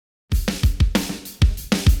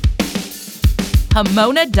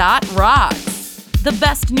go.pomona.rocks. The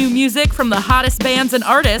best new music from the hottest bands and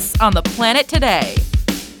artists on the planet today.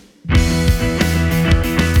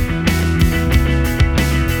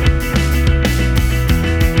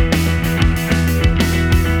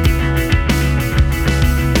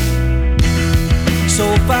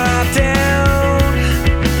 So far down,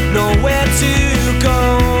 nowhere to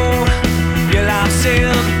go. Your life's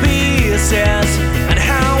in pieces, and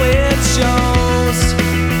how it shows.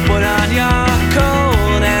 Put on your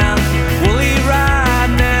coat and we'll leave right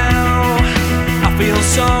now. I feel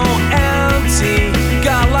so empty,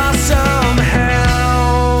 got lost somehow.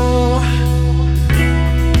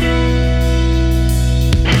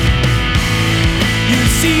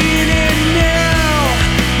 You've seen it now,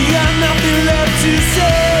 you got nothing left to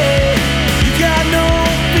say. You got no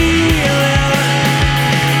feeling.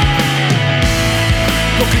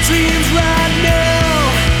 Broken dreams right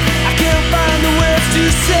now, I can't find the words to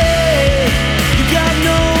say. You got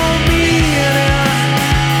no meaning.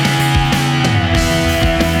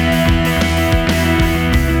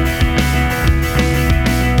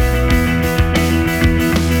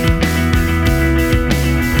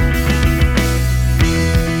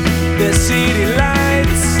 The city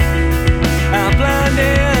lights are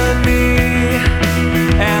blinding me,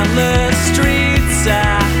 and the streets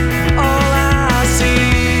are all I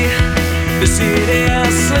see. The city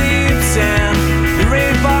sleeps and the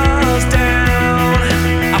rain falls down.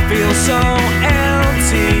 I feel so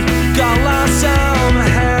empty, got lost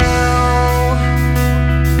somehow.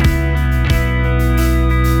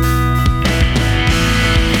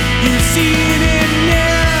 You've seen it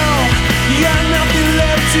now, you got nothing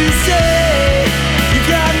left to say. You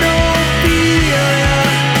got no feeling.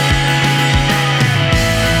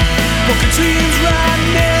 Broken dreams right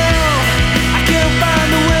now, I can't find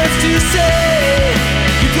the words to say.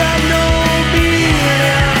 You got no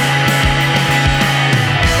meaning.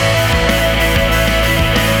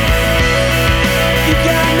 You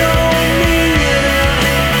got no meaning.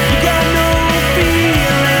 You got no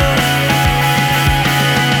feeling.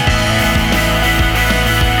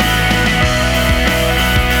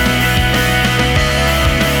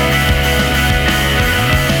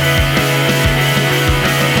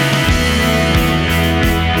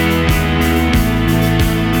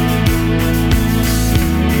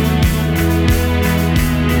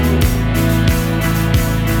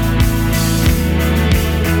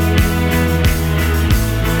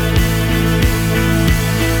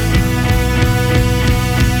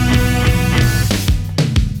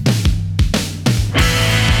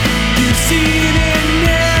 You've seen it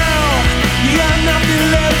now, you got nothing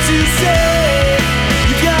left to say.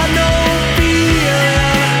 You got no feeling.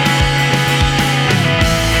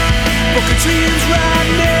 Broken dreams right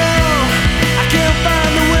now, I can't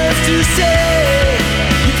find the words to say.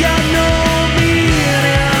 You got no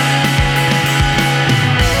meaning.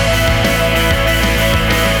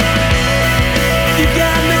 You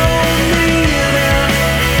got no meaning.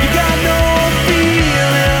 You got no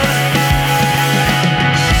feeling.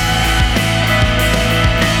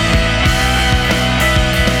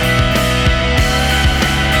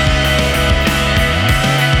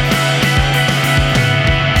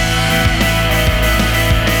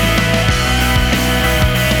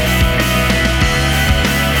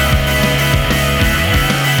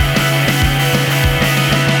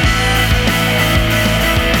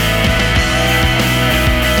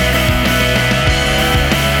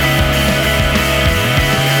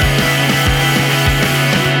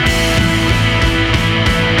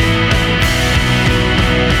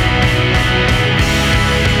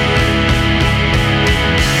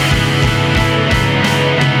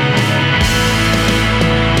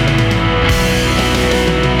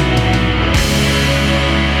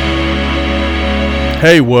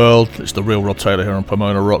 Hey world, it's the real Rob Taylor here on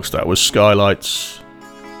Pomona Rocks. That was Skylights.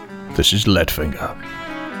 This is Leadfinger.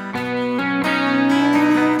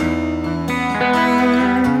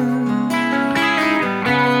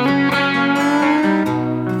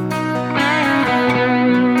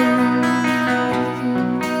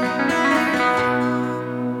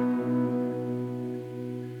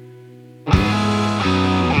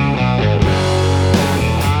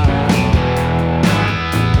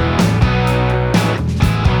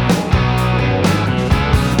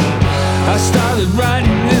 I started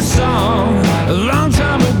writing this song a long time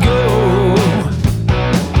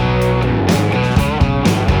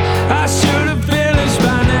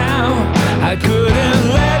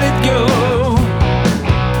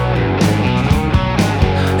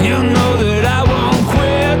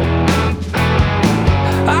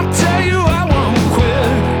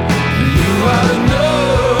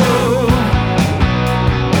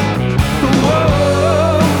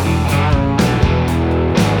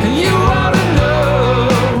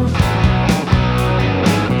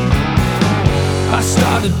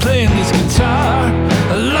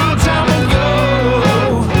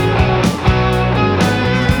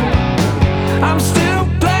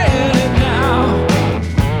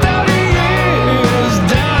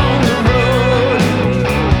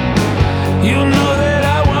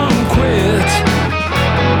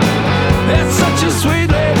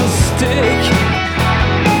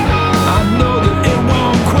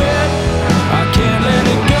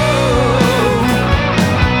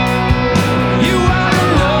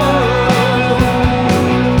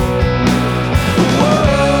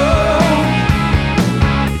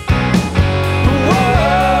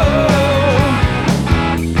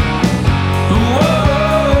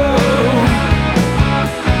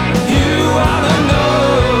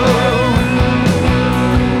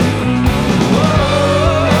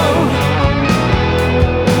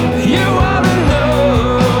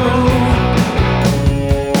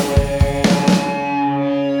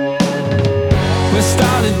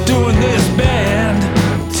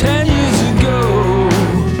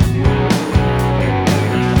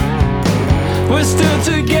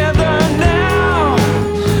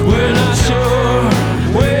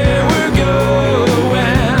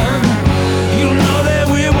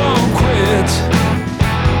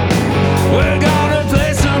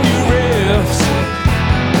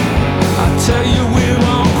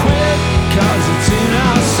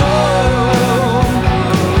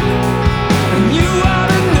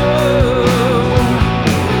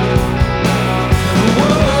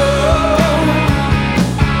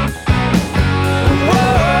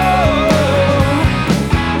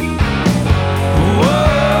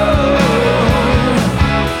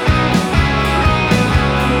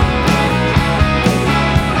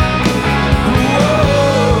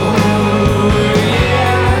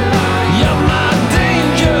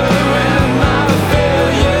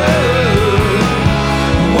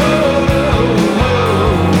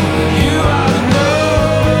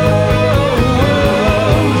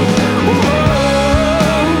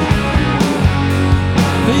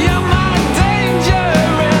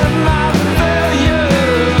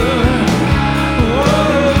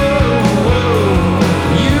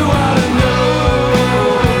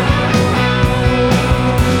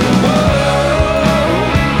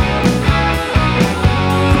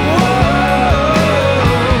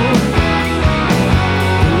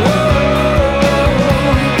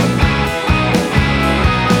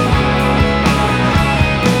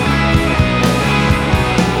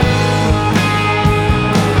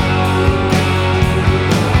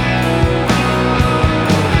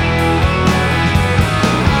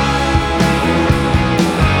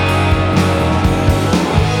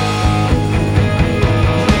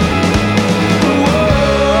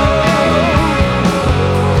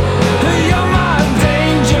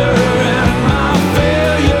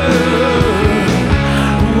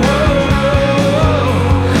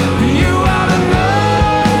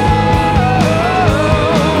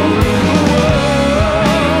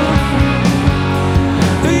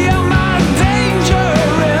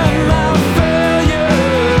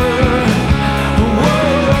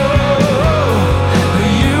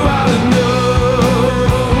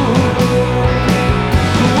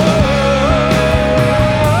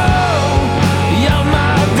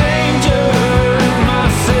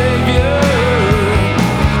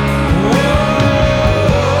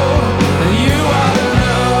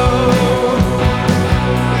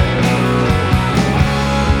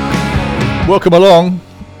Welcome along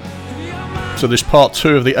to this part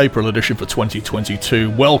 2 of the April edition for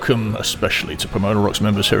 2022. Welcome especially to Pomona Rocks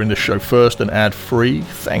members hearing this show first and ad-free.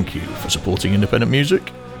 Thank you for supporting independent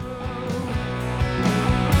music.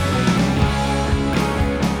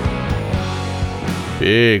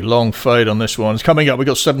 Big long fade on this one. Coming up, we've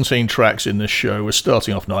got 17 tracks in this show. We're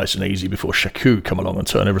starting off nice and easy before Shaku come along and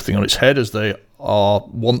turn everything on its head, as they are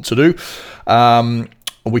wont to do.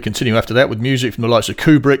 And we continue after that with music from the likes of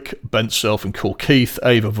KUBRICK, Bent Self and KOOL KEITH,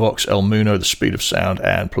 AVA VOX, MOONO, The Speed of Sound,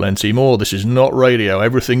 and plenty more. This is not radio.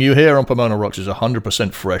 Everything you hear on Pomona Rocks is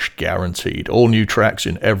 100% fresh, guaranteed. All new tracks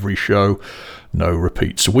in every show, no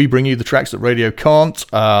repeats. So we bring you the tracks that radio can't.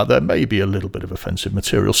 There may be a little bit of offensive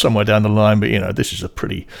material somewhere down the line, but, you know, this is a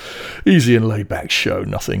pretty easy and laid-back show.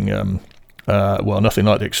 Nothing, nothing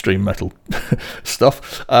like the extreme metal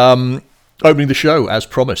stuff. Opening the show, as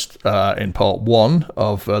promised, in part 1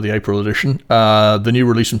 of the April edition, the new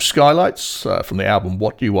release from SKYLIGHTS from the album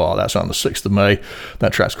What You Are. That's on the 6th of May.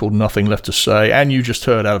 That track's called Nothing Left to Say. And you just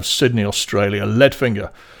heard out of Sydney, Australia, LEADFINGER,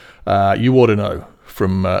 You Ought to Know,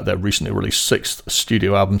 from their recently released 6th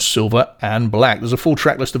studio album, Silver and Black. There's a full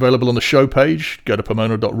track list available on the show page. Go to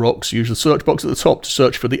pomona.rocks, use the search box at the top to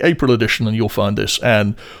search for the April edition, and you'll find this,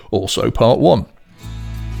 and also part 1.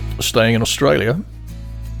 Staying in Australia,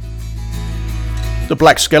 the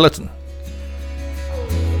Black Skeleton,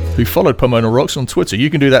 who followed Pomona Rocks on Twitter. You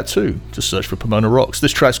can do that too. Just search for Pomona Rocks.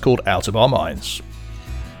 This track's called Out of Our Minds.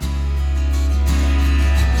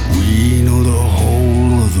 We know the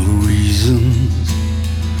whole of the reasons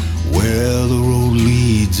where the road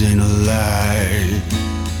leads ain't a lie.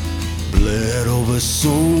 Bled over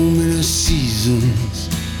so many seasons,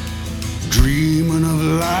 dreaming of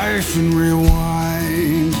life and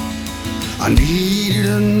rewind. I need you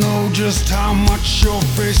to know just how much your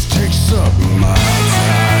face takes up my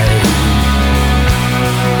time.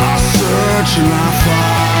 I search and I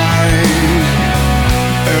find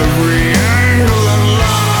every angle of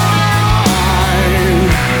line.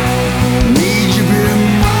 Need you be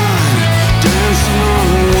mine, dancing on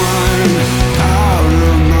the wine, out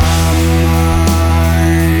of my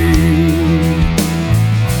mind.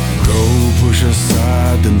 Go push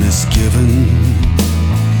aside the misgiving.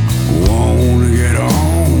 Wanna get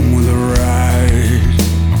on with the ride.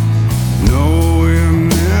 No, we're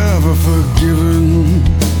never forgiven.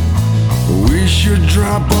 We should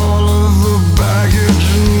drop all of the baggage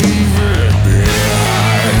and leave it behind.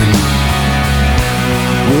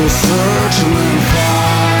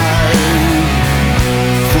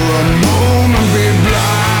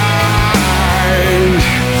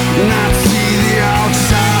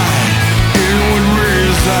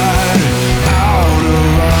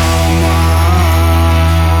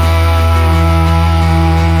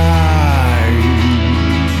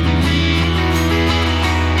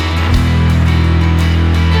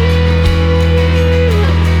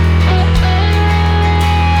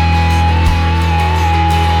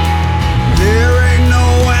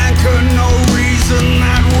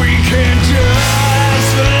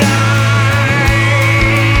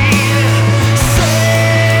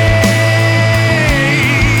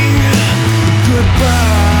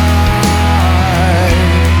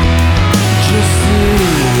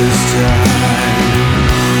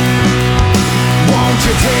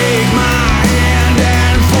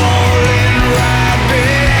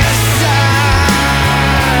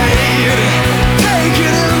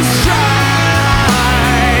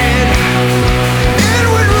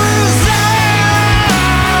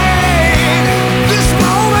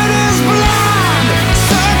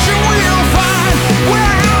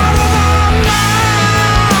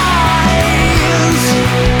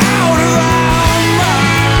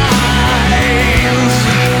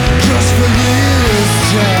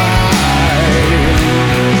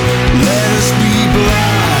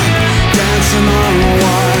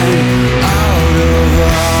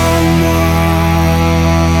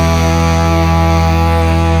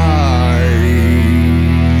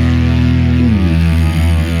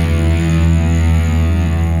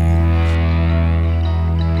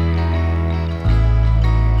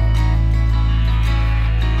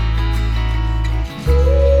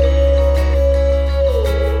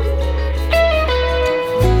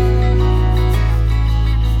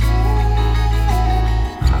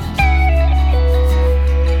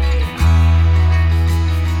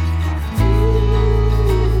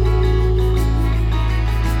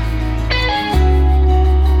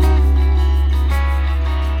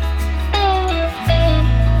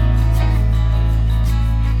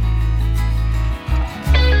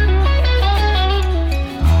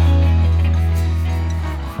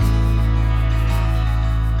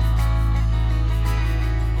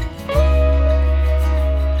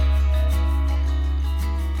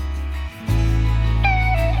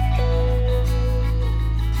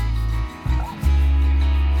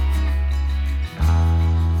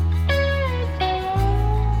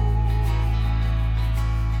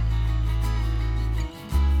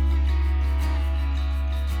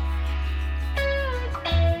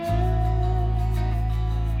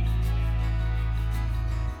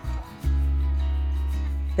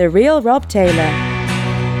 The Real Rob Taylor.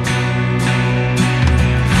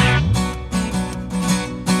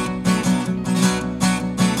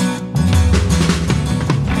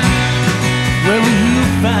 Where will you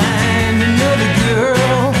find another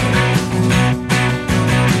girl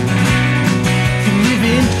to live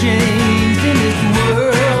in chains in this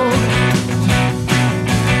world?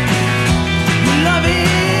 Your love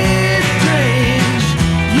is strange.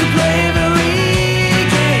 You play every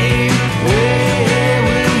game. Where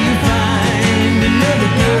will you find another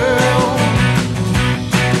girl?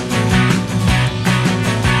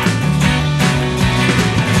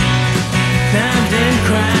 Times and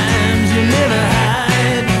crimes you never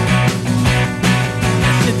hide.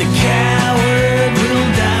 Said the coward will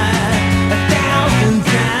die 1,000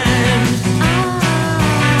 times.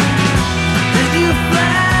 As you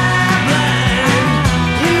fly blind,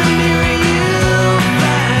 in the mirror you'll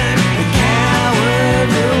find the coward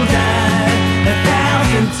will die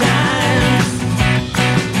 1,000 times.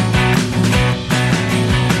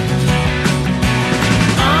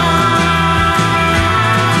 On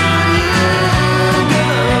you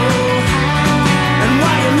go. And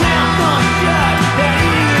while your mouth gone shut, that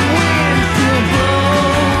idiot wind still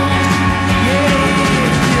blows. Yeah,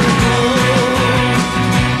 it still blows.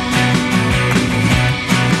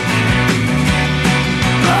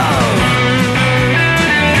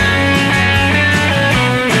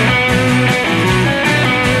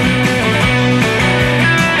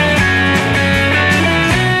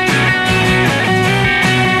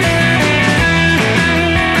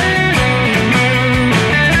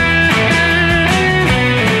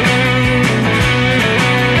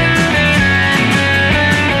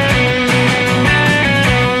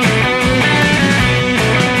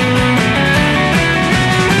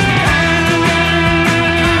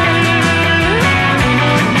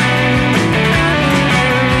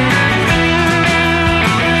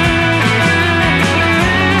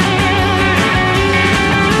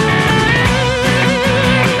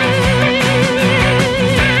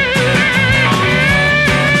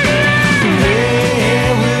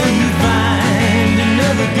 Where will you find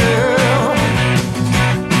another girl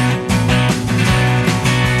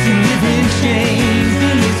to live in chains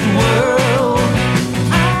in this world?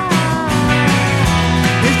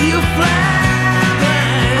 If you fly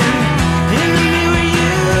blind, in the mirror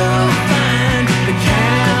you'll find the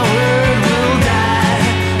coward will die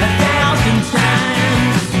 1,000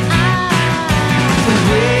 times. So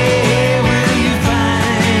where will you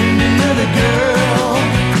find another girl?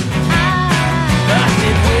 I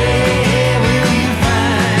said, where will you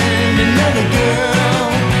find another girl?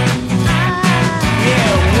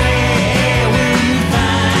 Yeah, where will you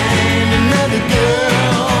find another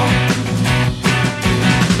girl?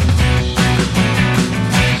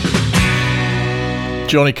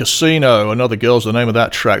 Johnny Casino, Another Girl's the name of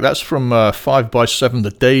that track. That's from 5x7,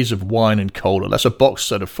 The Days of Wine and Cola. That's a box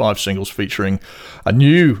set of 5 singles featuring a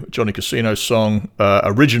new Johnny Casino song,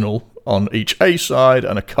 original on each A side,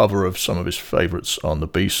 and a cover of some of his favourites on the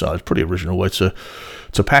B side. Pretty original way to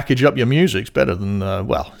package up your music. It's better than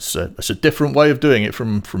well, it's a different way of doing it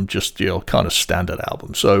from just your kind of standard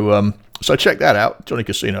album. So check that out, Johnny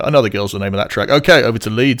Casino, Another Girl's the name of that track. Okay, over to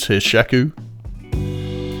Leeds. Here's Shaku.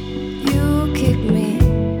 You keep me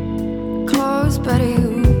close, but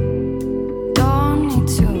you don't need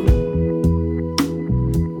to.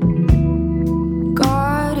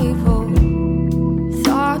 Got evil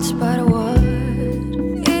thoughts, but what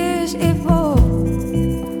is evil?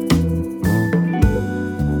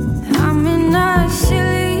 I'm in a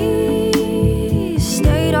silly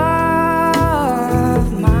state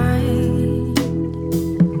of mind.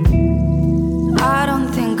 I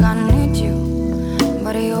don't think I need you.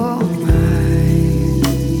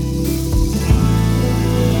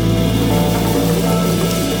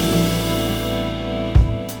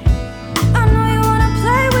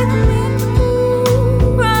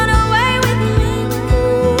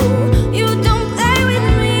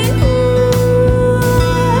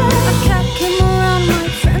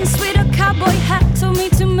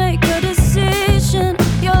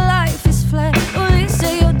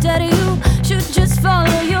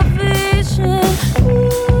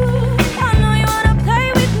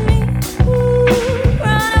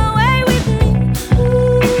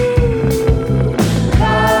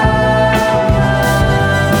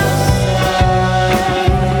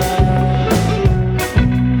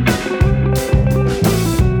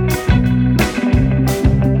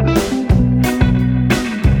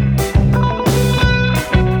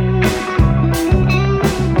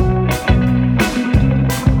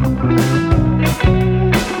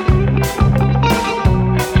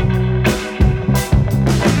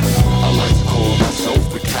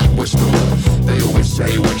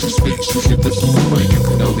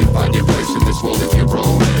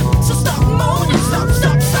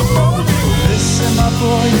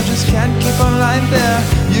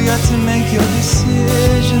 You got to make your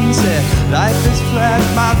decisions. Life is flat,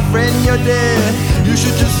 my friend, you're dead. You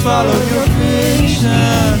should just follow your vision.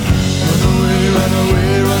 Run away, run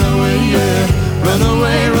away, run away, yeah. Run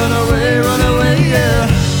away, run away, run away, yeah.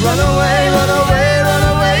 Run away, run away, run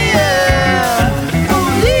away, yeah.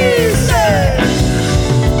 Police,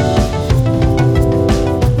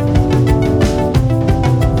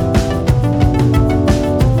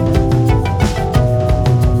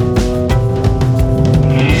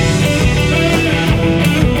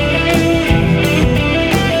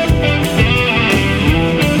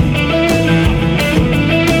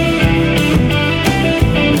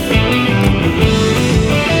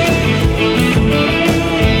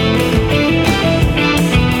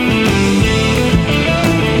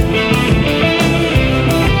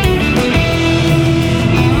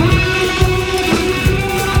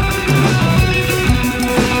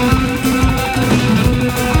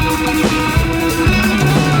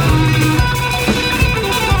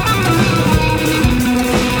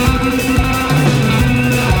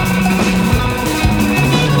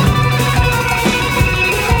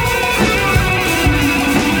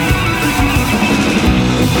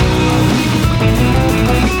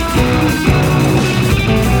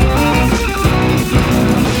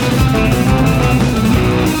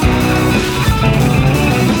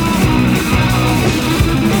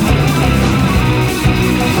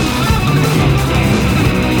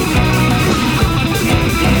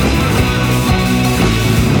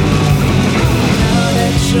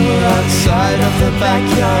 outside of the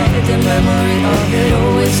backyard, the memory of it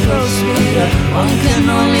always grows sweeter. One can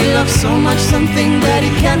only love so much, something that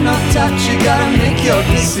he cannot touch. You gotta make your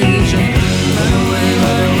decision. Run away,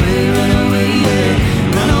 run away, run away,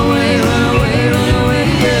 yeah. Run away, run away, run away,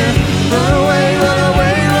 yeah. Run away, run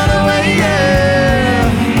away, run away, yeah.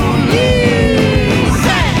 Police,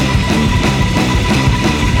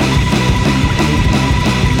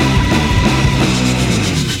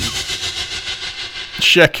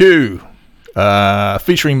 Shaku,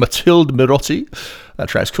 featuring Mathilde Mirotti. That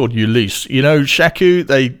track's called Ulysses. You know, Shaku,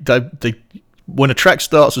 they when a track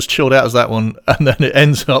starts as chilled out as that one and then it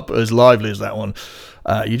ends up as lively as that one,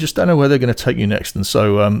 you just don't know where they're going to take you next. And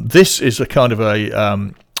so this is a kind of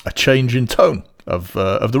a change in tone of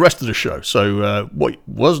the rest of the show. So what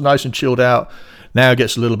was nice and chilled out now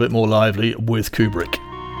gets a little bit more lively with KUBRICK.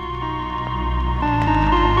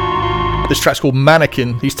 This track's called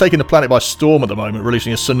Mannequin. He's taking the planet by storm at the moment,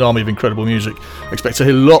 releasing a tsunami of incredible music. I expect to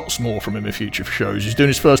hear lots more from him in future shows. He's doing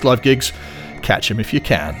his first live gigs. Catch him if you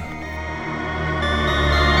can.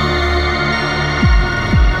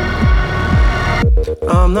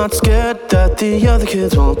 I'm not scared that the other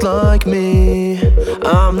kids won't like me.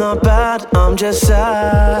 I'm not bad, I'm just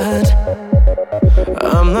sad.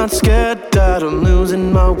 I'm not scared that I'm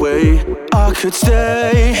losing my way. I could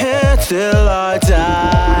stay here till I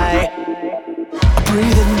die.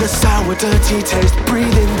 Breathe in the sour, dirty taste.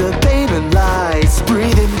 Breathe in the pain and lies.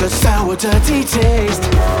 Breathe in the sour, dirty taste.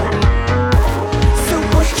 So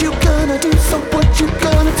what you gonna do? So what you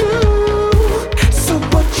gonna do? So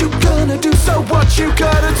what you gonna do? So what you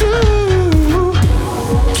gonna do?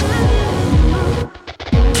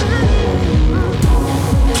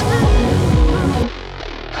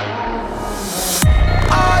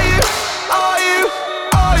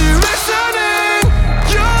 Are you listening?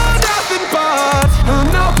 You're nothing but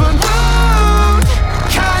an open wound.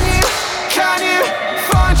 Can you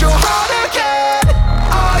find your heart again?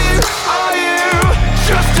 Are you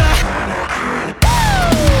just a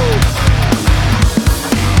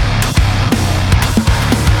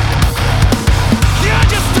You're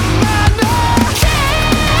just a mannequin.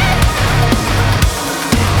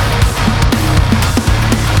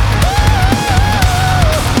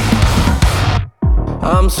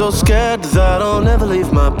 I'm so scared that I'll never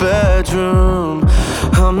leave my bedroom.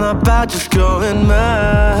 I'm not bad, just going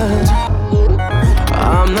mad.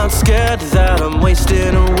 I'm not scared that I'm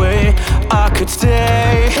wasting away. I could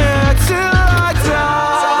stay here till I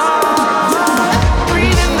die.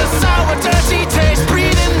 Breathe in the sour, dirty taste.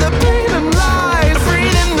 Breathe in the pain and lies.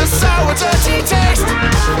 Breathe in the sour, dirty taste.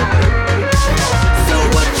 So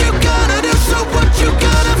what you gonna do? So what you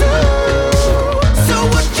gonna do? So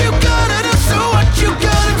what you gonna do? So what you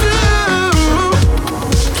gonna do?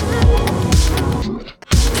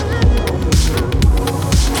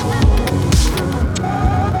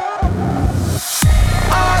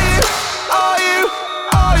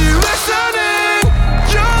 Are you listening?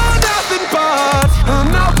 You're nothing but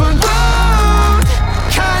an open wound.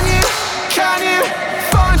 Can you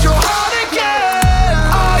find your heart again?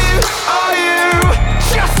 Are you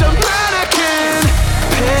just a mannequin?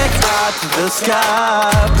 Pick at the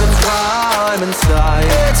sky and try I'm inside.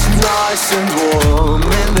 It's nice and warm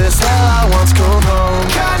in this hell I once called home.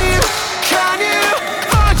 Can you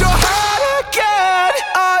find your heart again?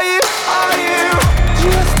 Are you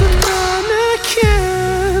just a mannequin?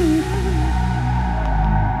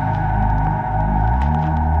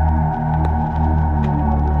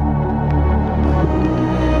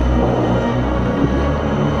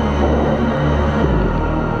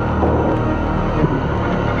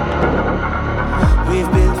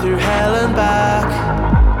 We've been through hell and back,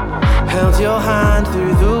 held your hand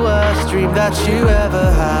through the worst dream that you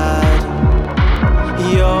ever had.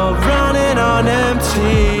 You're running on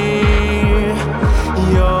empty,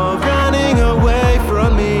 you're running away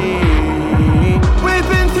from me. We've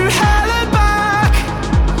been through hell and back,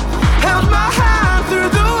 held my hand through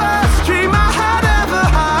the worst dream I had ever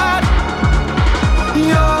had.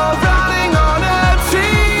 You're running on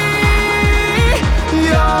empty,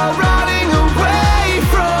 you're running away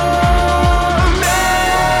from me.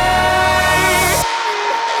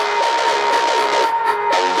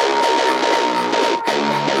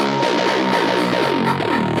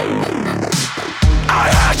 I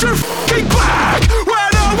had your f***ing back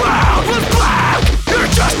when the world was black. You're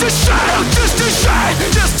just a shadow, just a shame,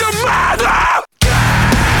 just a mother.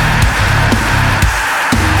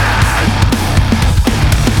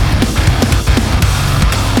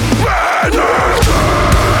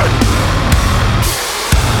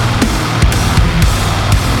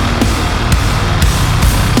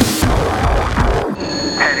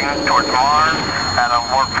 Heading towards Mars at a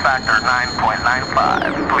warp factor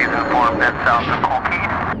 9.95. Please inform that south of KOOL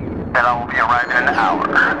KEITH that I will be arriving in an hour.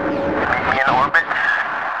 Meet me in orbit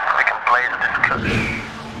so we can blaze this kush.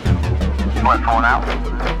 Bless one out.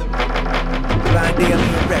 Blind Alien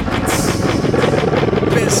Records.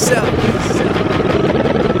 Best sellers.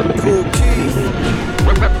 KOOL KEITH.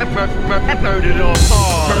 Murdered on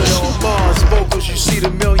Mars, vocals, you see the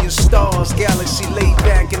million stars. Galaxy laid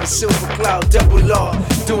back in the silver cloud, double R.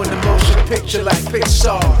 Doing the motion picture like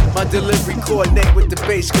Pixar. My delivery coordinate with the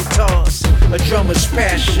bass guitars. A drummer's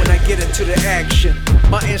passion when I get into the action.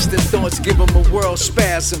 My instant thoughts give them a world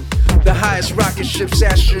spasm. The highest rocket ships,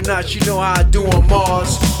 astronauts, you know how I do on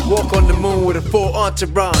Mars. Walk on the moon with a full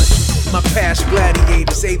entourage. My past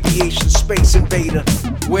gladiators, aviation, space invader.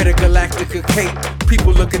 Wear the Galactica cape.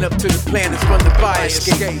 People looking up to the planets from the fire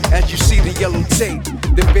escape. As you see the yellow tape,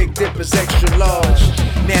 the Big Dipper's extra large.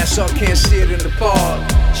 NASA can't see it in the fog.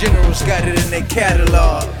 Generals got it in their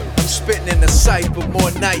catalog. I'm spitting in the cipher,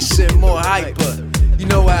 more nice and more hyper. You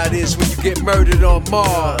know how it is when you get murdered on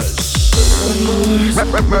Mars.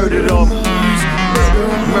 Murdered on Mars.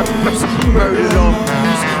 Murdered on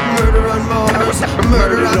Mars. Murder on Mars.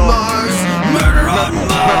 Murder on Mars. Murder on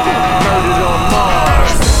Mars. Murdered on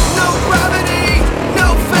Mars. No gravity, no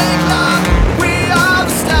fake love. We are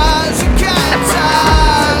the stars you can't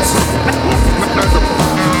touch.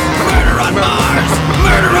 Murder on Mars.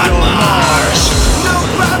 Murder on Mars. No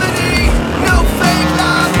gravity, no fake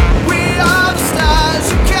love. We are the stars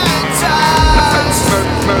you can't touch.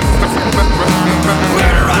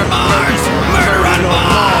 Murder on Mars. Murder on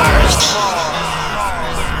Mars.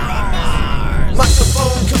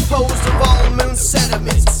 Microphone composed of all moon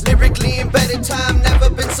sediments. Lyrically embedded, time never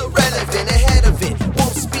been so relevant. Ahead of it,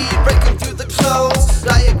 warp speed breaking through the clothes.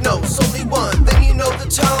 Diagnose only one, then you know the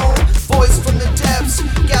tone. Voice from the depths,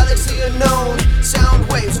 galaxy unknown. Sound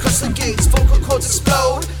waves crush the gates, vocal cords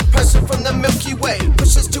explode. Pressure from the Milky Way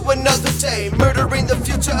pushes to another day. Murdering the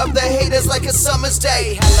future of the haters like a summer's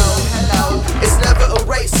day. Hello, hello, it's never a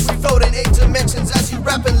race. We float in 8 dimensions as you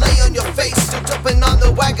rap and lay on your face. Still jumping on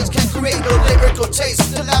the wagons, can't create no lyrical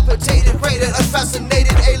taste. Dilapidated, rated,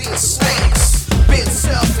 unfascinated alien snakes. Been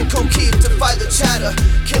self and KOOL KEITH defy the chatter.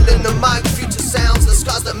 Killing the mic, future sounds, the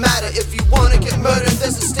scars that matter. If you wanna get murdered,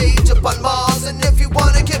 there's a stage up on Mars. And if you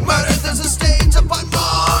wanna get murdered, there's a stage up on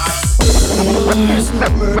Mars.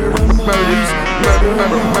 Murder on Mars. Murder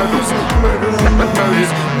on Mars. Murder on Mars.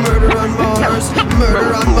 Murder on Mars.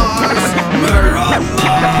 Murder on Mars. Murder on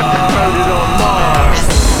Mars.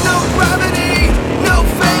 No gravity, no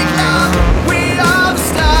fake love. We are the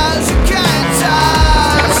stars you can't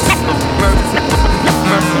touch.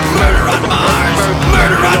 Murder on Mars.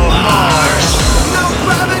 Murder on Mars. No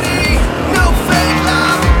gravity, no fake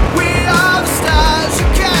love. We are the stars you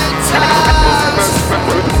can't touch.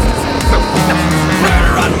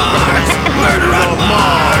 Murder on Mars. Murder on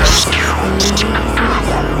Mars.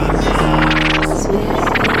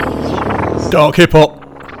 Dark hip hop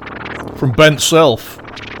from Bent Self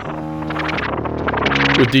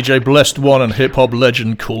with DJ Blessed One and hip hop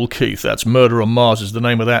legend KOOL KEITH. That's Murder on Mars is the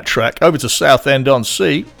name of that track. Over to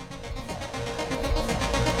Southend-on-Sea.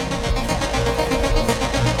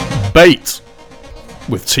 Bait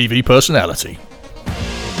with TV Personality.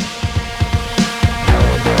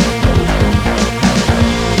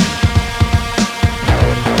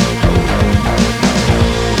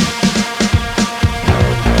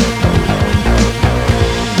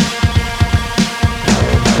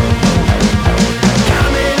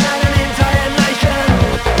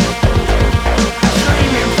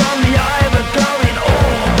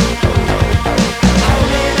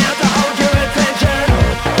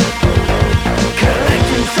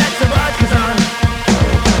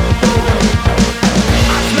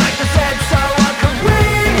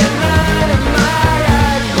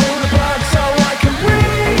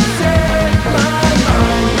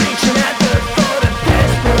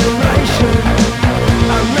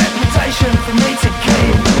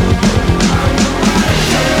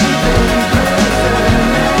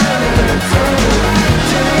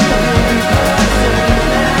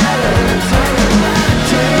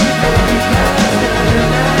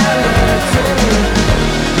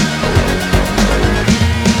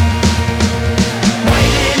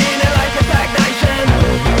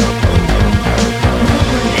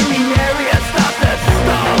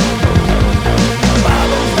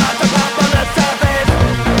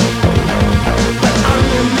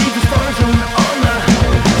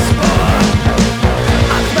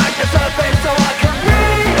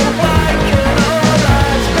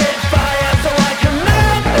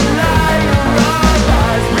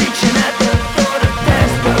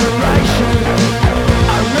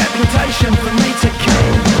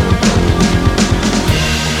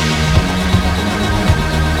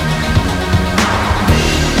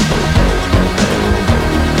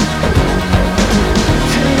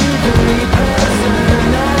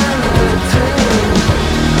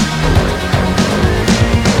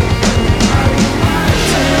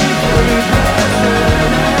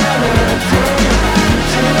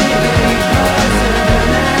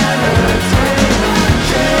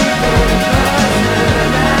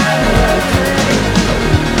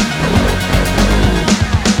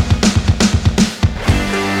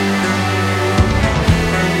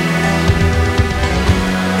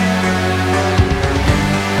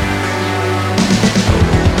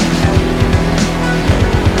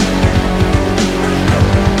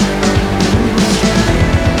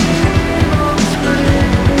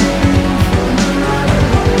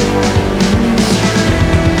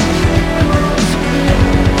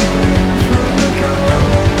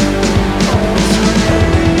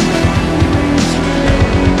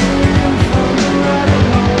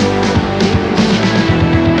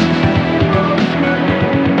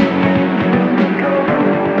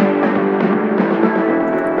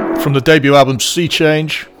 From the debut album Sea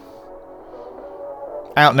Change,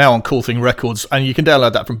 out now on Cool Thing Records, and you can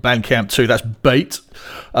download that from Bandcamp too. That's Bait,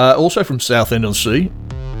 also from Southend-on-Sea,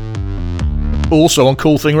 also on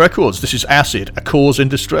Cool Thing Records. This is Acid, A Cause in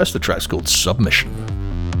Distress. The track's called Submission.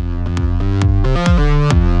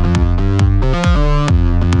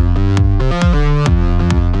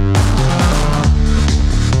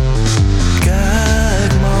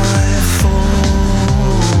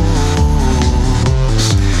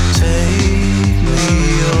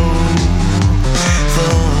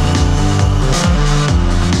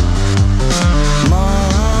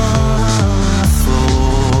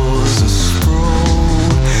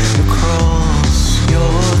 Across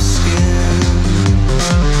your skin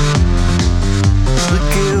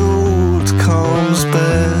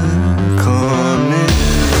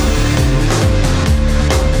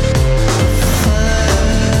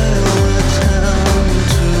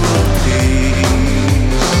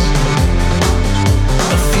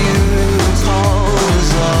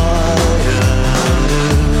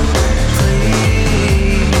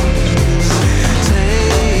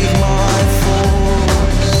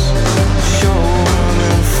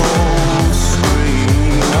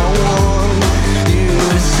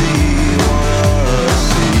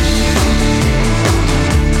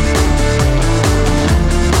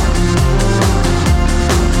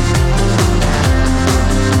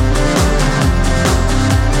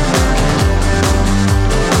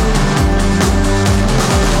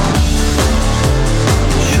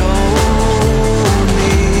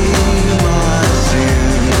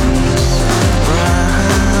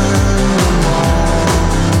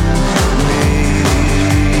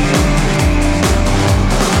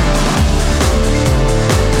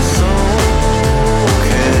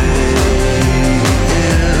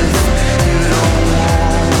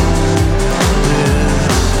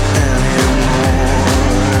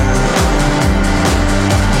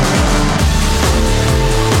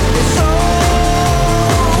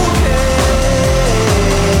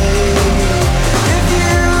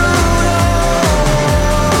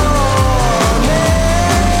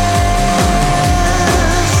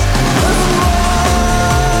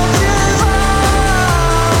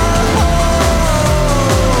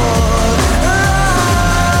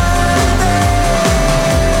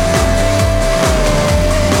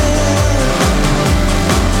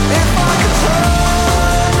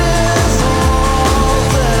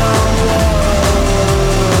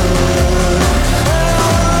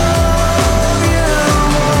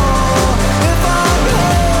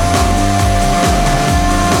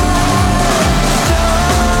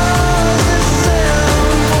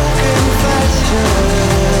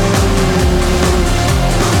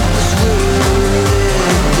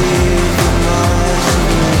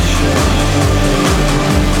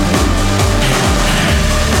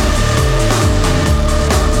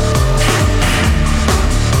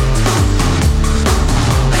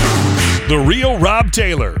The Real Rob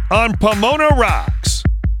Taylor on Pomona Rocks.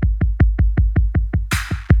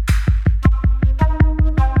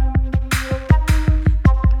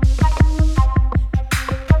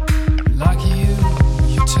 Lucky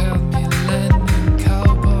you tell me landing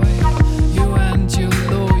cowboy. You and your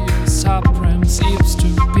lawyer, Supremes,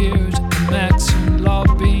 hipster beard, Maxim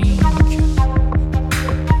lobbying.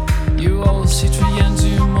 You all citoyens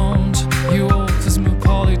du monde, you all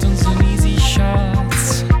cosmopolitans and easy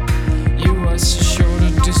shots. You are so sure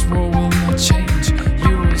that this world will not change.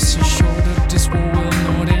 You are so sure that this world will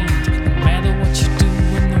not end. No matter what you do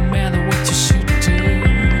and no matter what you should do.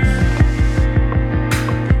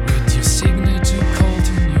 With your signature cold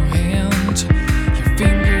in your hand, your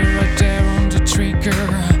finger right there on the trigger.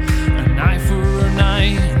 An eye for an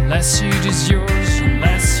eye, unless it is yours,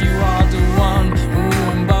 unless you are the one who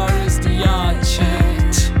embarrass the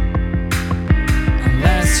object.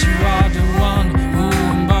 Unless you are the one who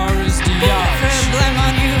embarrass the object. Blame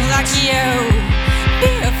on you like you.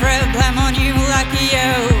 Be afraid, blame on you like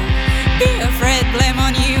you. Be afraid, blame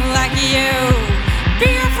on you like you.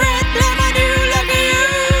 Be afraid, blame on you like you.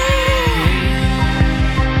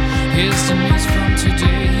 Here's the news from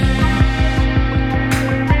today.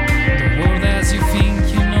 The world as you think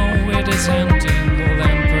you know it is ending. All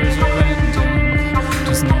empires are ending.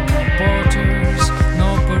 There's no more borders, no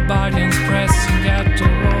barbarians pressing at the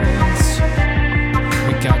walls.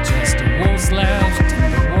 We got just the walls left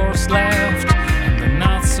and the wars left, and they're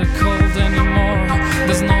not so cold anymore.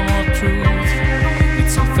 There's no more truth.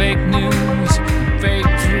 It's all fake news and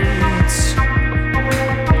fake truths.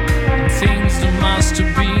 And things that must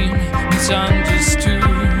have been misunderstood.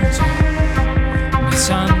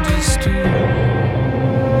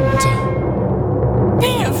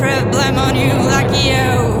 Be afraid, blame on you like you.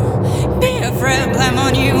 Be afraid, blame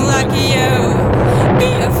on you like you.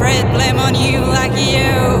 Be afraid, blame on you like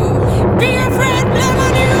you. Be afraid, blame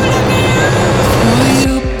on you like you. For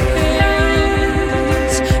your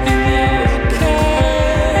pains and your careless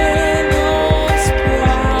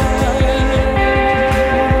pride.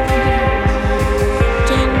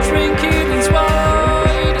 Don't drink it as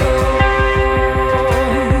wide open.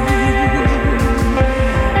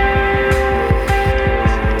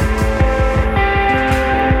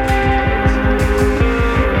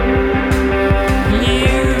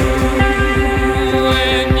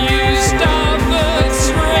 When you stop the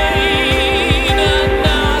train and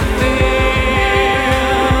nothing,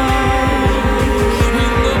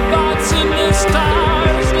 with the box and the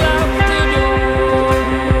stars left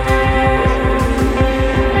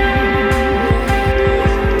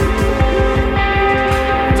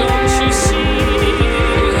don't you see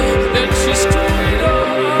that she screwed up?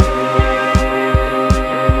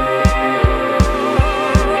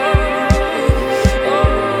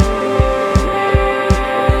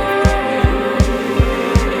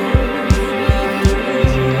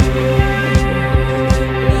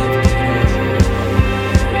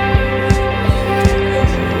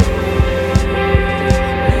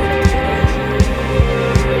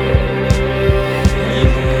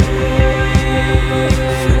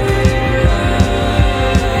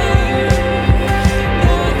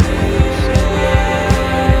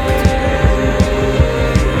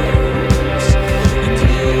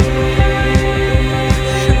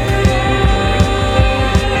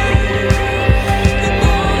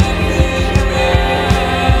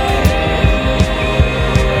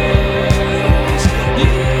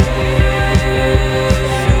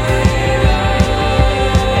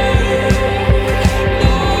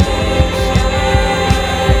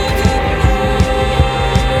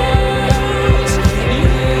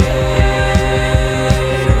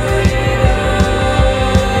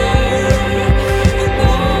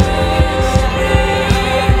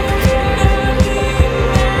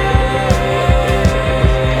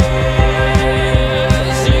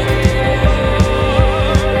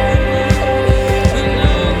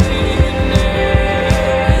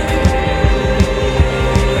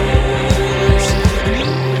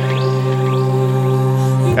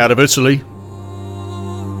 Out of Italy,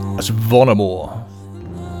 that's Vonamore.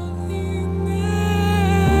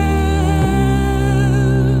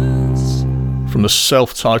 From the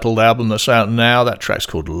self-titled album that's out now, that track's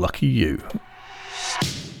called Lucky You.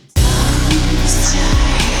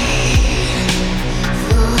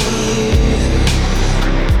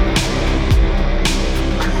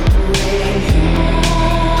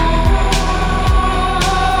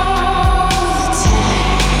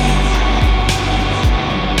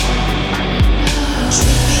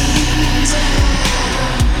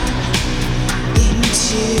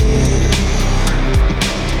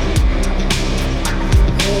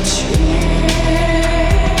 Into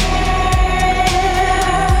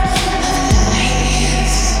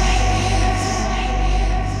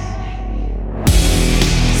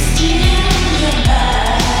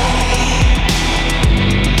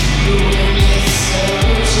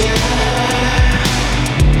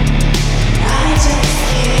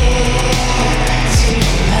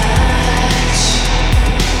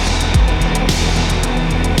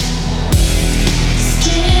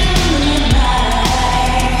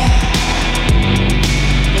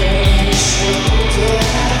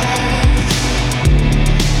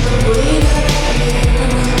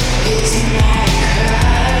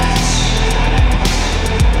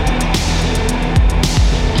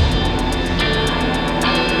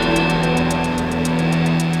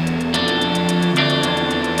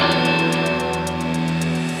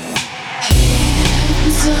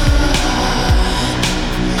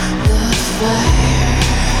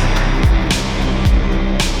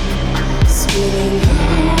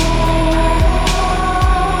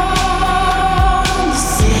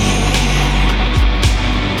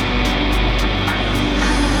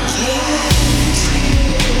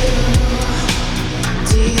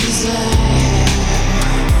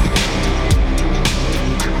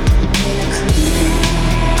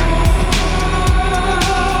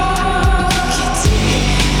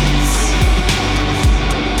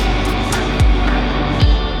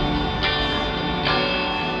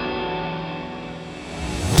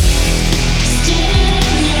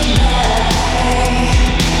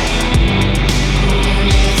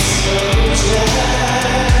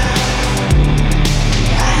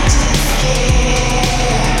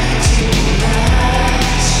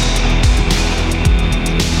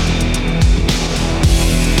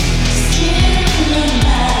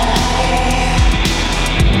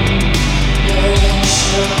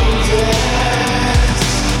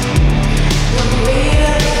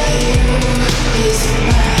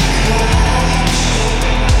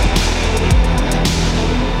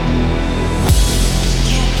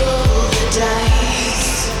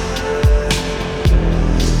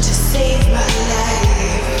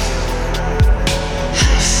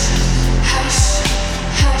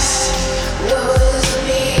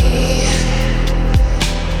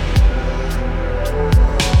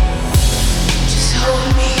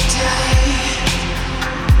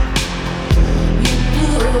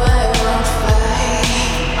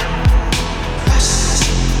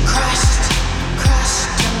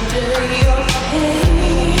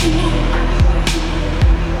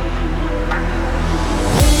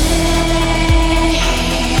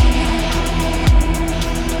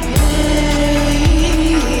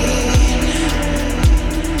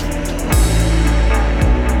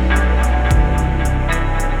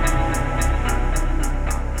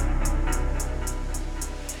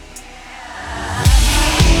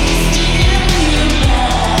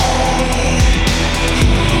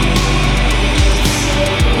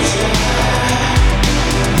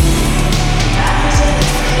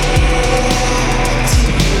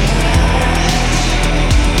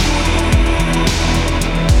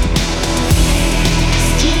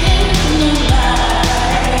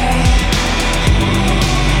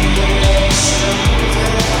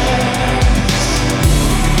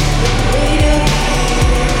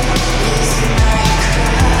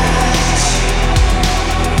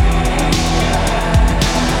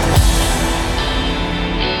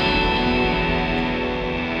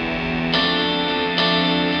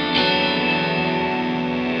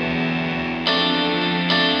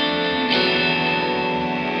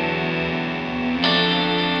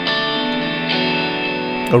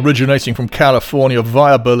originating from California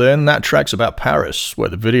via Berlin. That track's about Paris, where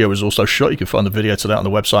the video was also shot. You can find the video to that on the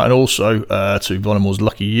website, and also to Volleymore's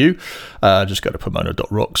Lucky You. Just go to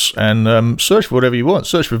pomona.rocks and search for whatever you want.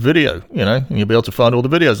 Search for video, and you'll be able to find all the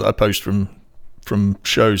videos that I post from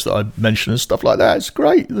shows that I mention and stuff like that. It's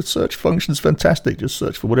great. The search function's fantastic. Just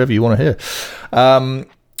search for whatever you want to hear.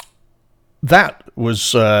 That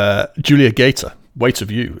was Julia Gator. Weight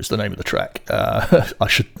of You is the name of the track. I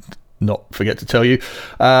should not forget to tell you.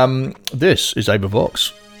 This is AVA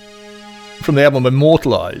VOX from the album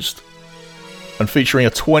Immortalized, and featuring a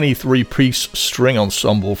 23-piece string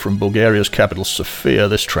ensemble from Bulgaria's capital Sofia.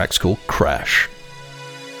 This track's called Crash.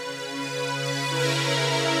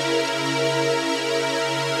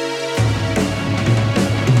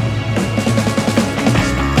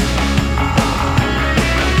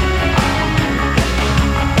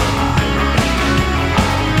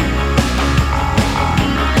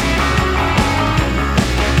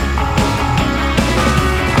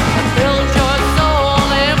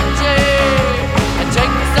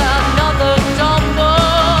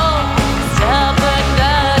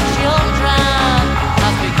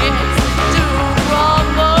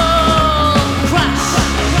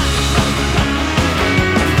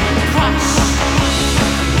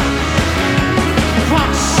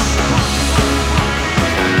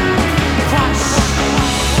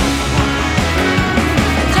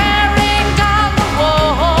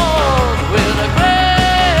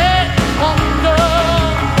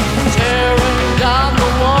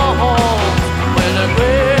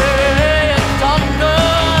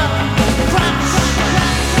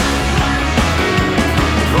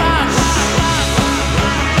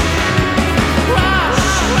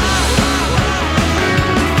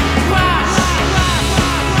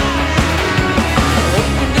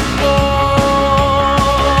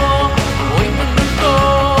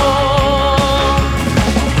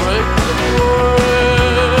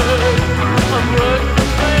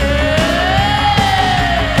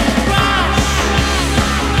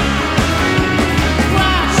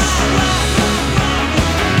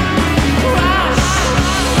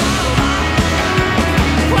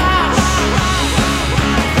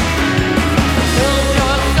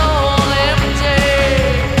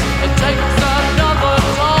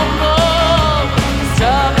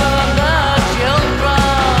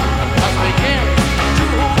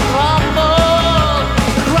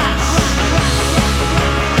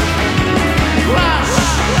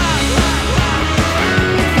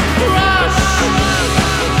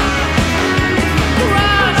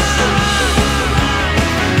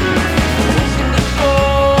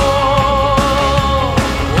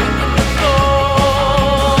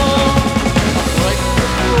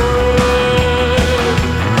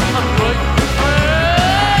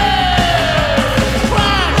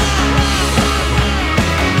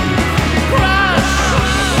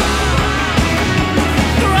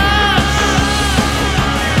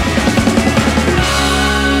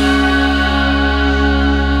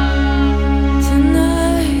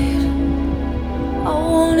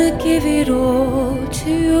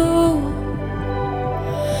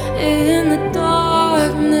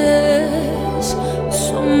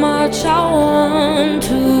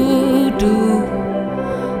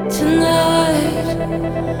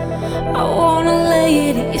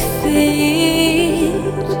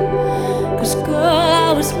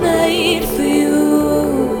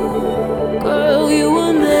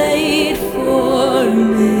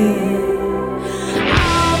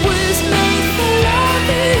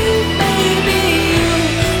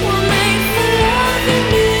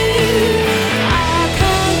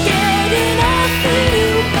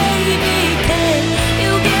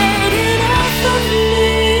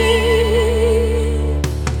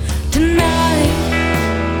 Tonight,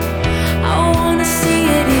 I wanna see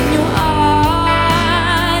it in your eyes.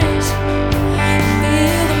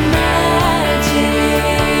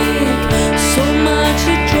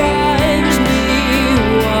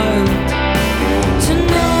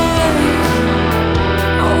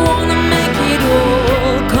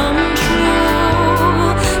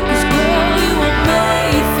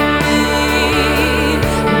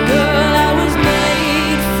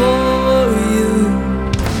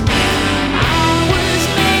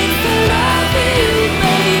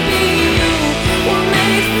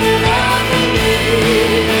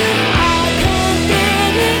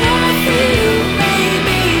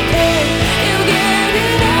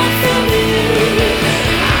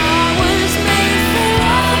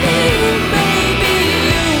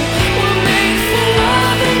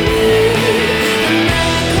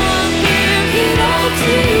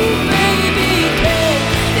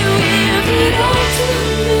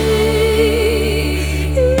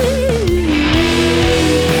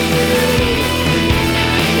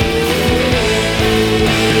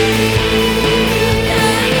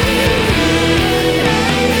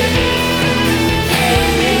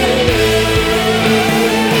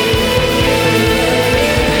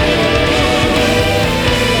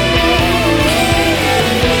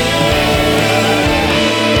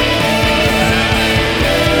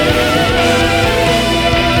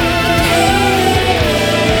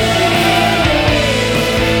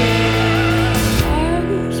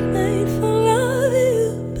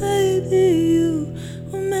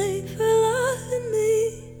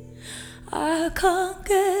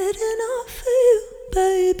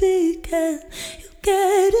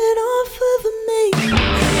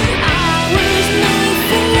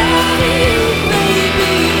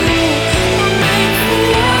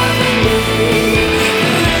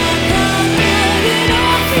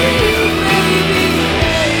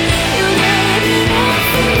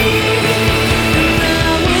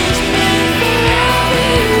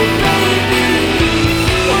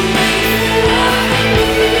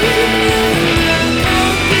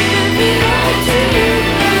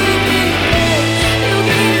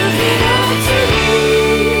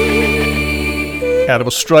 Out of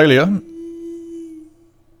Australia.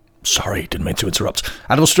 Sorry, didn't mean to interrupt.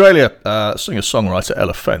 Out of Australia, singer-songwriter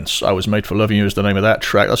Ella Fence. I Was Made for Loving You is the name of that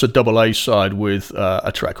track. That's a double A side with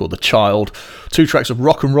a track called The Child. 2 tracks of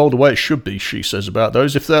rock and roll the way it should be, she says about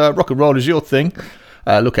those. If rock and roll is your thing,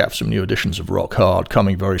 look out for some new editions of Rock Hard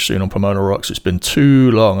coming very soon on Pomona Rocks. It's been too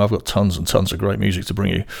long. I've got tons and tons of great music to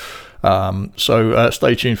bring you. So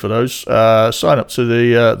stay tuned for those. Sign up to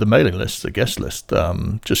the mailing list, the guest list.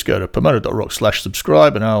 Just go to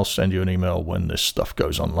pomona.rocks/subscribe and I'll send you an email when this stuff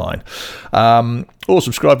goes online. Or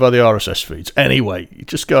subscribe via the RSS feeds. Anyway, you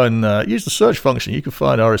just go and use the search function. You can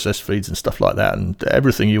find RSS feeds and stuff like that and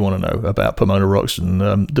everything you want to know about Pomona Rocks and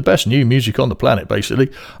the best new music on the planet, basically.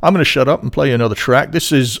 I'm going to shut up and play you another track.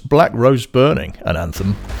 This is Black Rose Burning, an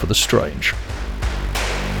anthem for the strange.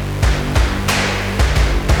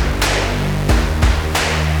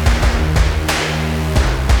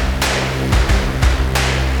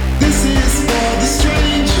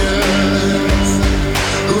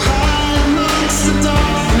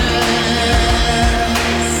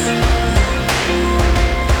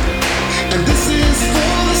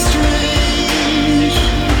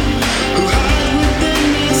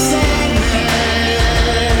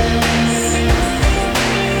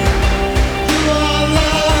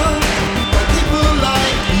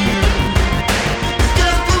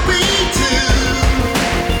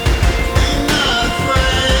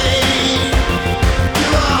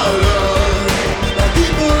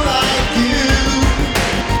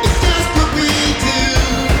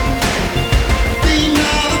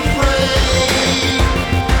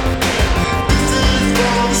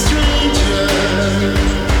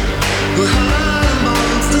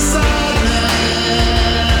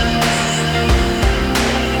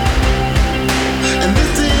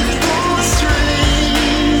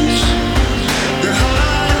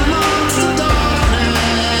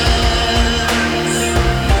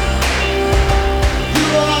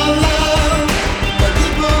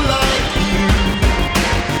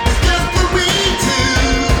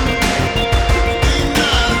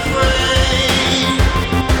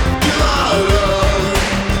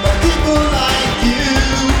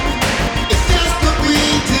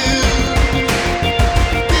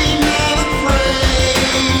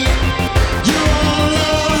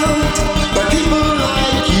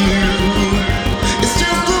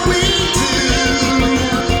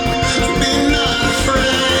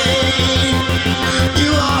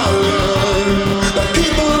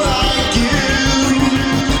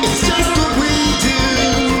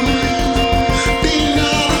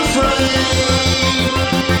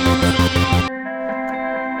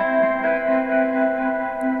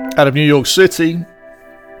 Out of New York City,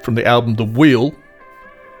 from the album The Wheel,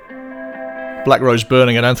 Black Rose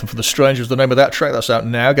Burning, an anthem for the strange is the name of that track. That's out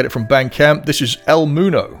now. Get it from Bandcamp. This is El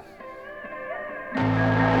MOONO.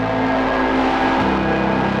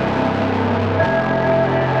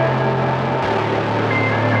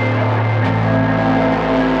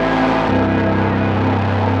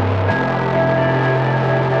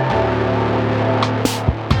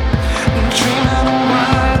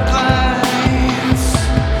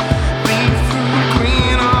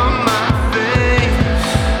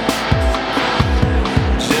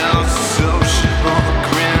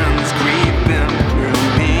 Grins creeping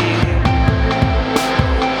through me.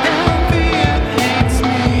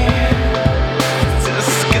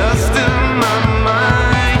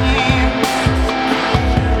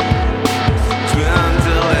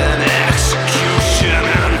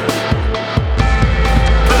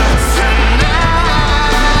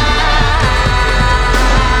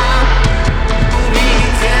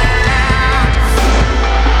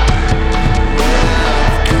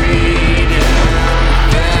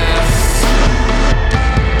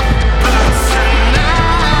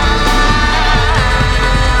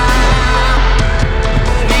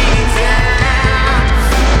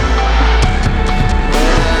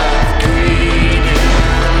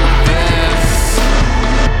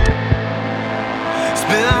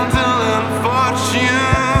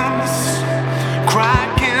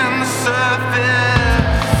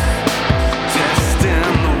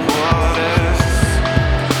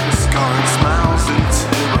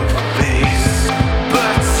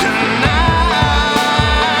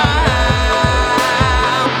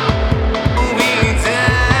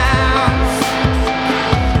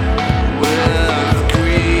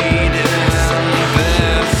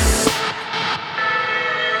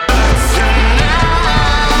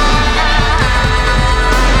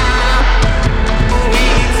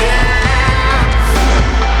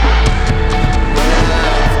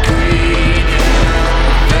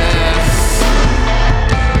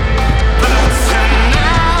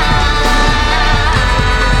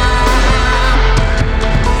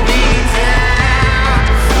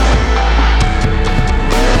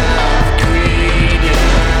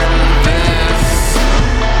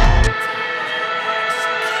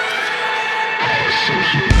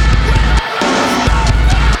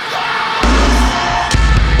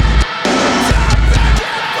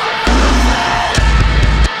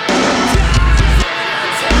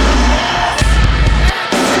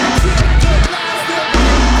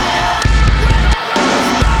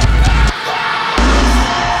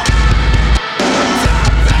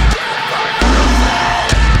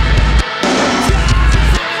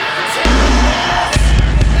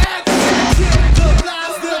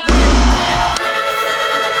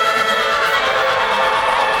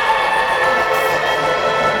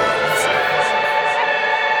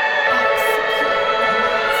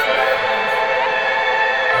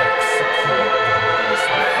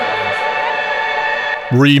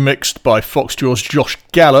 remixed by Foxjaw's Josh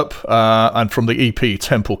Gallup, and from the EP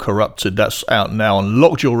Temple Corrupted. That's out now on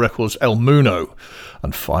Lockjaw Records' El MOONO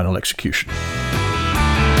and Final Execution.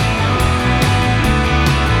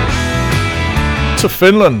 To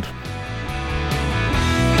Finland.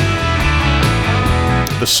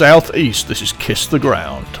 The Southeast, this is Kiss the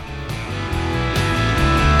Ground.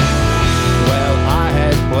 Well, I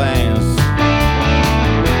had plans,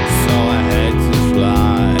 so I had to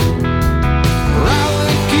fly.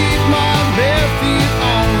 Rather keep my bare feet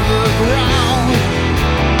on the ground.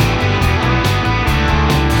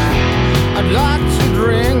 I'd like to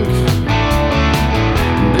drink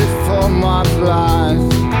before my flight.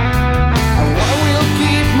 I will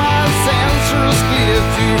keep my sensors clear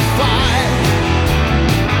to fight.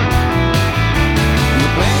 The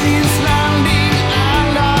plane is landing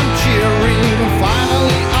and I'm cheering.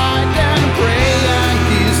 Finally I can pray and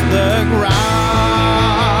kiss the ground.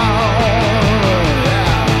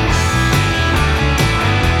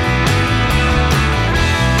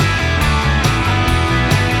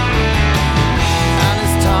 Yeah. And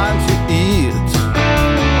it's time to eat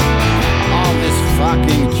on this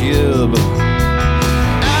fucking cube. And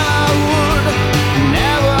I would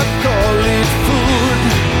never call it food.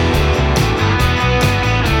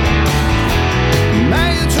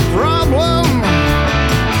 Major problem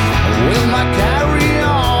with my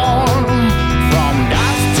carry-on. From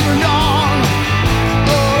dusk to dawn,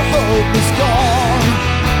 all hope is gone.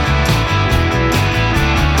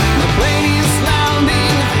 The plane is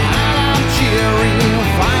landing and I'm cheering.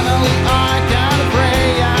 Finally I can pray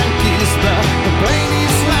and kiss the plane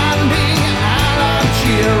is landing and I'm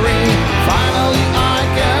cheering. Finally I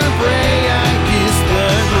can pray and kiss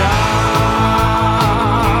the ground.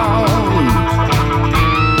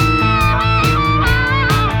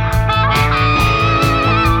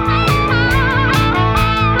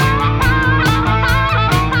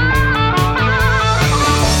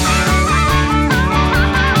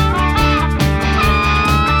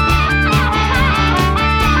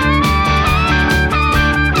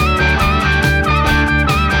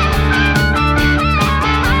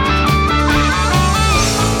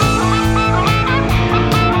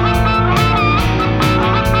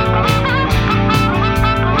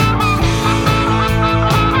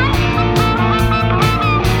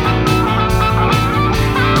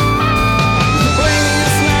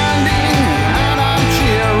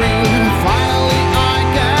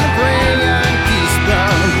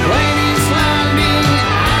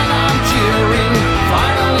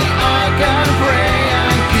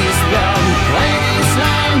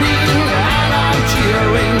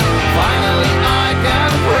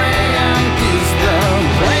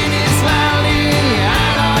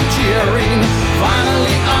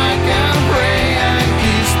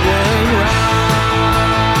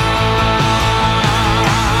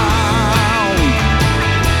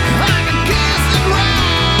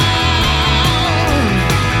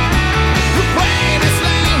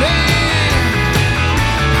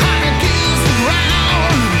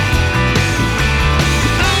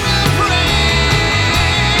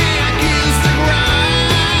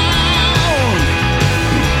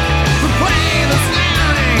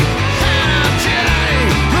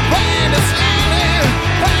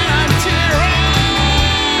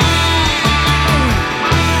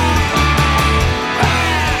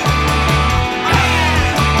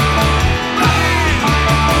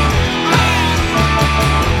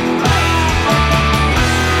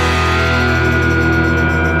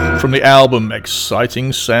 From the album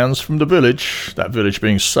Exciting Sounds from the Village, that village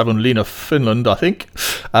being Savonlinna, Finland, I think.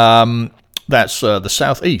 That's the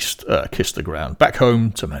Southeast, Kiss the Ground. Back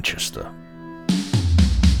home to Manchester.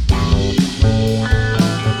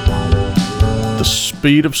 The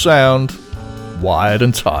speed of sound, wired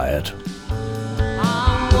and tired.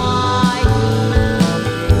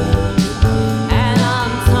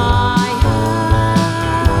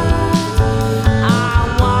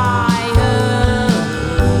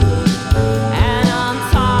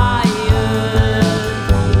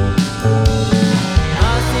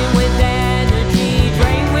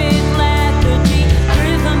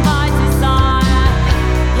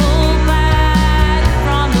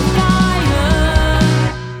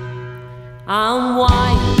 I'm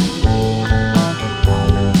white.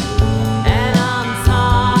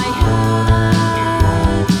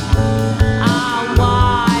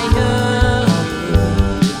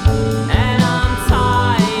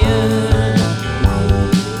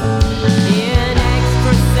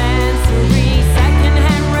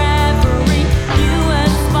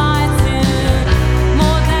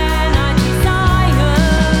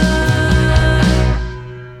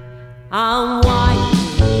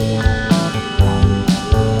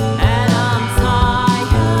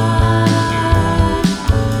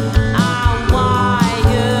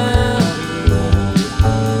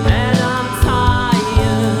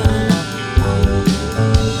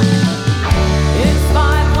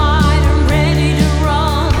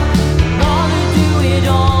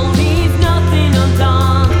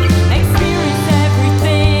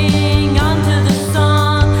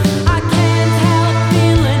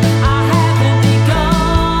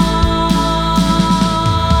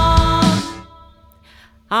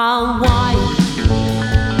 I'm white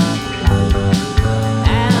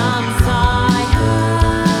and I'm tired.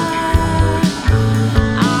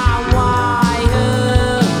 I'm wired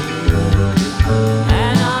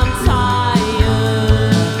and I'm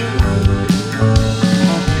tired.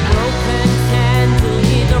 Broken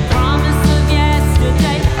tenderly, the promise of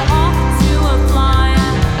yesterday, off to a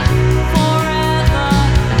flyer, forever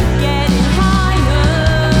getting higher.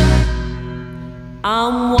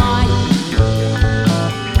 I'm white.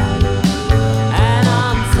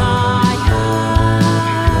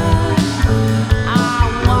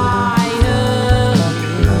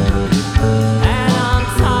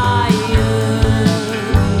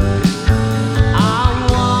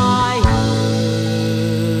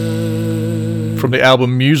 From the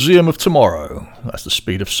album Museum of Tomorrow. That's the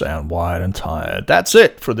Speed of Sound, Wired and Tired. That's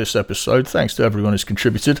it for this episode. Thanks to everyone who's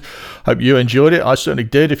contributed. Hope you enjoyed it. I certainly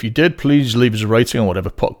did. If you did, please leave us a rating on whatever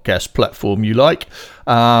podcast platform you like.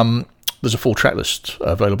 There's a full track list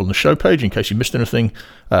available on the show page. In case you missed anything,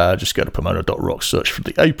 just go to pomona.rocks, search for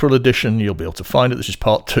the April edition. You'll be able to find it. This is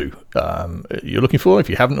part 2 you're looking for.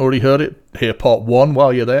 If you haven't already heard it, hear part 1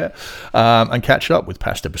 while you're there, and catch up with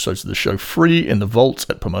past episodes of the show free in the vault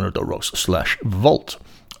at pomona.rocks/vault.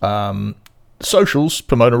 Socials,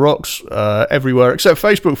 Pomona Rocks, everywhere except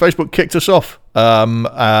Facebook. Facebook kicked us off.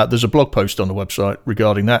 There's a blog post on the website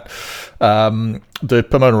regarding that. The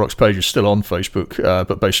Pomona Rocks page is still on Facebook,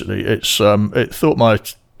 but basically it thought my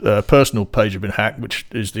personal page had been hacked, which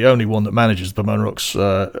is the only one that manages the Pomona Rocks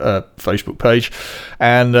Facebook page,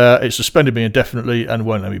 and it suspended me indefinitely and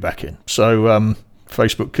won't let me back in. So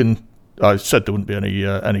Facebook can. I said there wouldn't be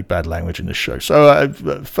any bad language in this show. So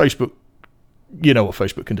Facebook. You know what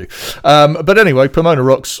Facebook can do. But anyway, Pomona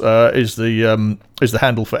Rocks is the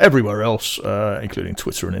handle for everywhere else, including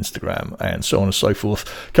Twitter and Instagram and so on and so forth.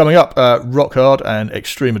 Coming up, rock hard and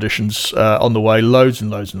extreme editions on the way. Loads and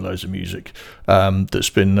loads and loads of music that's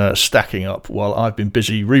been stacking up while I've been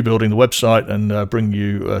busy rebuilding the website and bringing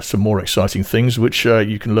you some more exciting things, which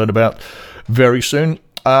you can learn about very soon.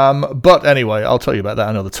 But anyway, I'll tell you about that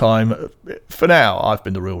another time. For now, I've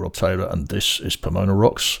been the real Rob Taylor, and this is Pomona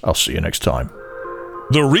Rocks. I'll see you next time.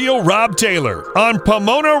 The Real Rob Taylor on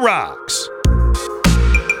Pomona Rocks.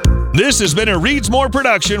 This has been a Reads More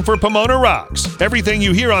production for Pomona Rocks. Everything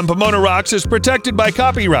you hear on Pomona Rocks is protected by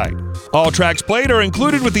copyright. All tracks played are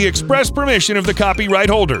included with the express permission of the copyright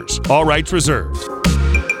holders. All rights reserved.